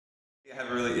I have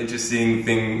a really interesting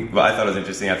thing. Well, I thought it was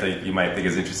interesting. I think you might think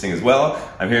it's interesting as well.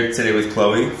 I'm here today with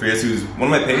Chloe Frias, who's one of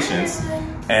my patients.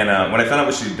 And when I found out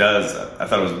what she does, I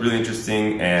thought it was really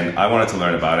interesting, and I wanted to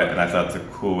learn about it. And I thought the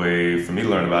cool way for me to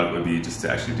learn about it would be just to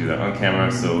actually do that on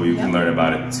camera, so you can learn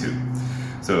about it too.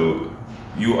 So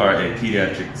you are a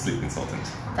pediatric sleep consultant.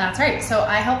 That's right. So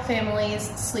I help families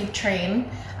sleep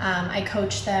train. I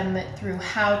coach them through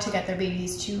how to get their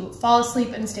babies to fall asleep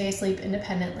and stay asleep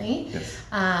independently,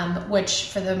 which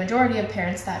for the majority of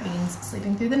parents, that means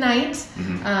sleeping through the night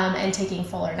and taking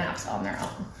fuller naps on their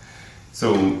own.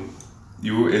 So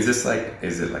is it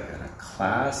like a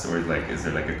class, or is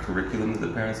there like a curriculum that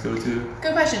the parents go to?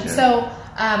 Good question. Yeah. So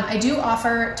I do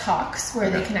offer talks where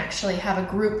they can actually have a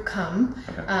group come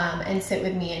and sit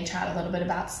with me and chat a little bit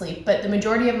about sleep. But the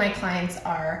majority of my clients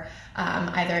are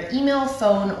either email,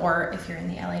 phone, or if you're in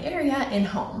the LA area, in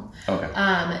home.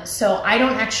 So I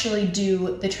don't actually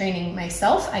do the training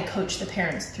myself. I coach the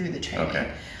parents through the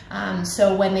training.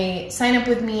 So when they sign up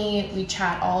with me, we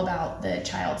chat all about the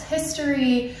child's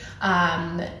history,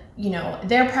 you know,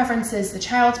 their preferences, the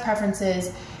child's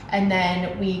preferences, and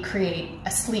then we create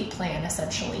a sleep plan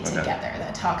essentially together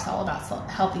that talks all about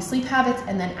healthy sleep habits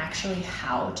and then actually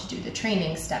how to do the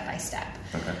training step by step.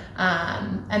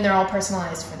 And they're all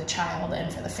personalized for the child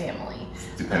and for the family.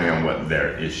 Depending on what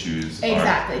their issues are.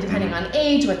 Exactly, depending on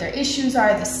age, what their issues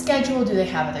are, the schedule, do they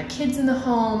have other kids in the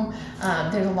home?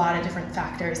 There's a lot of different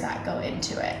factors that go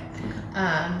into it.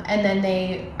 And then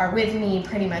they are with me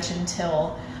pretty much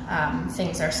until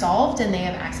things are solved, and they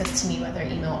have access to me whether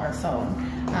email or phone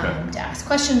to ask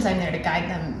questions. I'm there to guide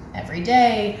them every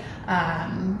day,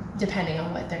 depending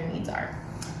on what their needs are.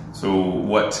 So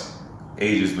what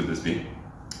ages would this be?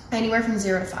 Anywhere from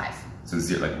 0 to 5. So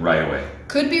like right away?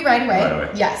 Could be right away. Right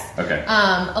away. Yes. Okay.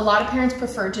 A lot of parents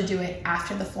prefer to do it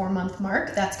after the 4-month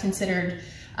mark. That's considered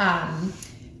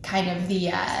kind of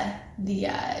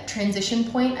the transition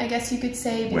point, I guess you could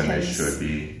say. Because when they should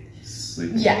be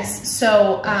sleeping. Yes.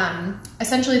 So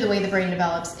essentially the way the brain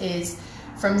develops is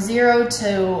from 0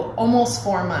 to almost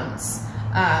 4 months,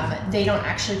 they don't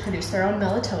actually produce their own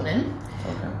melatonin.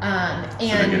 And so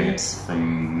they're getting it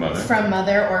from mother? From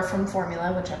mother or from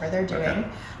formula, whichever they're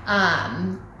doing.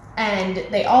 And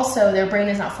they also, their brain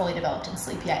is not fully developed in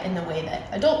sleep yet in the way that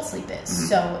adult sleep is.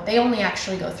 So they only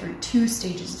actually go through 2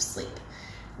 stages of sleep: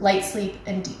 light sleep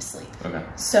and deep sleep.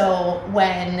 So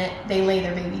when they lay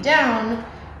their baby down,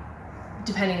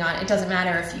 depending on, it doesn't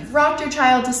matter if you've rocked your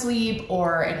child to sleep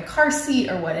or in a car seat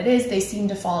or what it is, they seem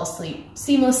to fall asleep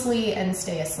seamlessly and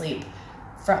stay asleep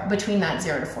between that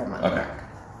 0 to 4 month mark.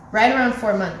 Right around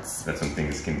 4 months. That's when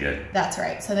things can get... That's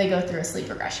right. So they go through a sleep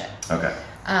regression.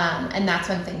 And that's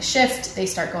when things shift. They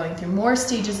start going through more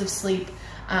stages of sleep.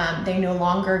 They no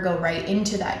longer go right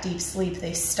into that deep sleep.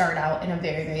 They start out in a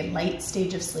very, very light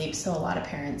stage of sleep. So a lot of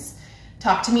parents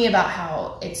talk to me about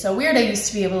how it's so weird. I used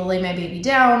to be able to lay my baby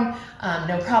down,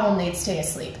 no problem, they'd stay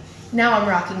asleep. Now I'm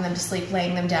rocking them to sleep,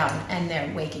 laying them down, and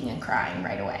they're waking and crying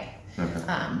right away.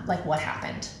 Like, what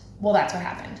happened? Well, that's what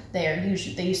happened. They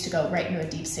used to go right into a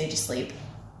deep stage of sleep.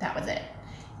 That was it.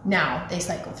 Now they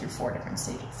cycle through 5 different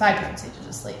stages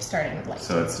of sleep, starting with light.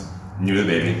 So it's new to the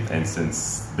baby, and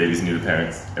since baby's new to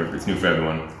parents, it's new for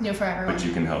everyone. New for everyone. But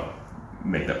you can help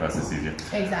make that process easier.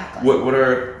 Exactly. What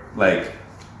are, like,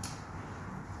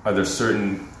 are there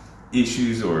certain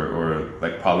issues or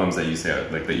like problems that you say,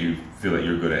 like, that you feel that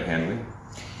you're good at handling?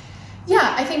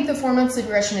 Yeah, I think the 4-month sleep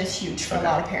regression is huge for a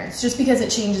lot of parents, just because it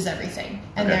changes everything.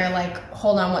 And they're like,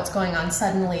 hold on, what's going on?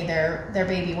 Suddenly their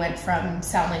baby went from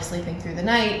soundly sleeping through the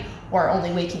night or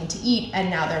only waking to eat, and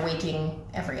now they're waking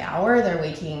every hour. They're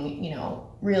waking, you know,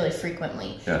 really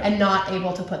frequently and not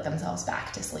able to put themselves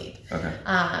back to sleep.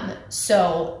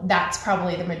 So that's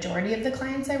probably the majority of the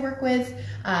clients I work with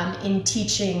in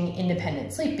teaching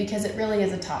independent sleep, because it really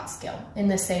is a taught skill in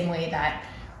the same way that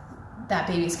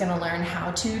baby's going to learn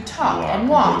how to talk and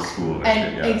walk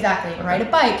and ride a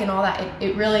bike and all that.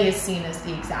 It really is seen as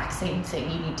the exact same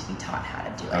thing. You need to be taught how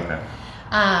to do it.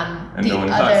 And no one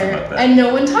talks about that. And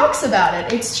no one talks about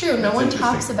it. It's true. No one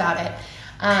talks about it.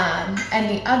 And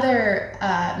the other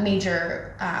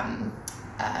major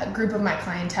group of my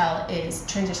clientele is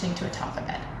transitioning to a toddler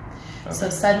bed. So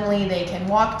suddenly they can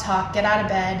walk, talk, get out of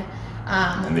bed,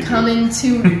 come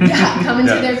into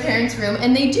their parents' room,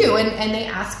 and they do, and they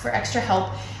ask for extra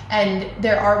help, and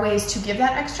there are ways to give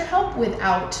that extra help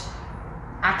without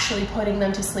actually putting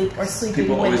them to sleep or sleeping with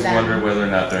them. People always wonder whether or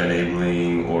not they're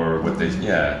enabling or what they,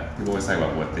 people always talk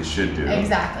about what they should do.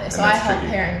 Exactly. So I help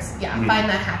parents, find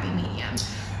that happy medium.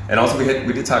 And also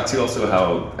we did talk too also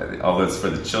how, although it's for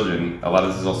the children, a lot of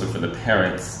this is also for the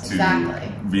parents to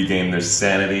regain their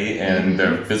sanity and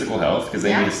their physical health, because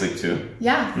they need to sleep too.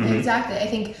 Yeah, exactly. I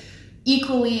think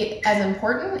equally as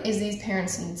important is these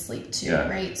parents need sleep too,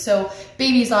 right? So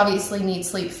babies obviously need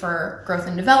sleep for growth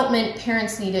and development.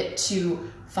 Parents need it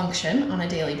to function on a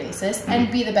daily basis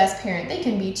and be the best parent they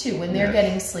can be too. When they're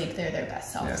getting sleep, they're their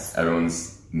best selves. Yes,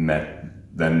 everyone's met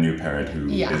the new parent who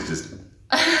is just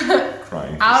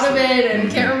crying out of it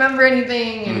and can't remember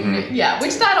anything, and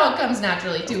which that all comes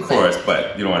naturally too. Of course,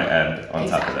 but you don't want to add on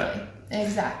top of that.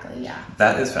 Exactly, yeah.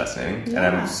 That is fascinating, and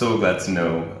I'm so glad to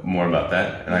know more about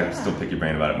that, and I still pick your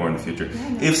brain about it more in the future.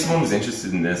 If someone was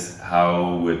interested in this,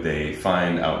 how would they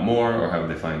find out more, or how would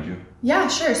they find you? Yeah,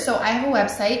 sure. So I have a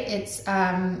website. It's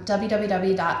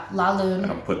www.lalune.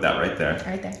 I'll put that right there.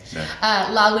 Right there.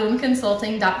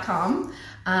 lalunconsulting.com.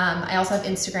 I also have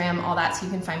Instagram, all that, so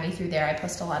you can find me through there. I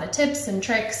post a lot of tips and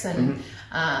tricks and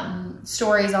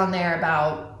stories on there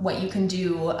about what you can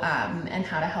do and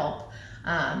how to help.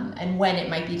 And when it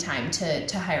might be time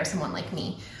to hire someone like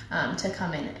me to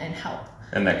come in and help.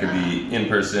 And that could be in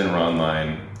person or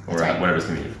online or whatever's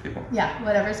convenient for people. Yeah,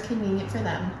 whatever's convenient for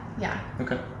them. Yeah.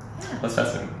 Okay. Yeah. That's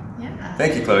fascinating. Yeah.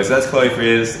 Thank you, Chloe. So that's Chloe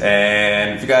Frias.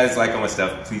 And if you guys like all my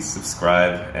stuff, please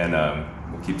subscribe, and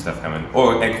we'll keep stuff coming.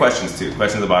 And questions too.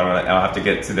 Questions at the bottom. I'll have to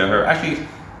get to her. Actually,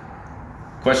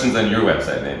 questions on your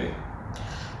website maybe.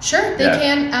 Sure, they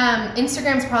can.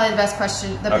 Instagram's probably the best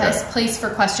best place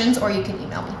for questions, or you can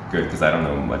email me. Good, because I don't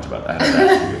know much about that.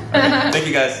 Thank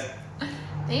you, guys.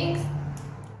 Thanks.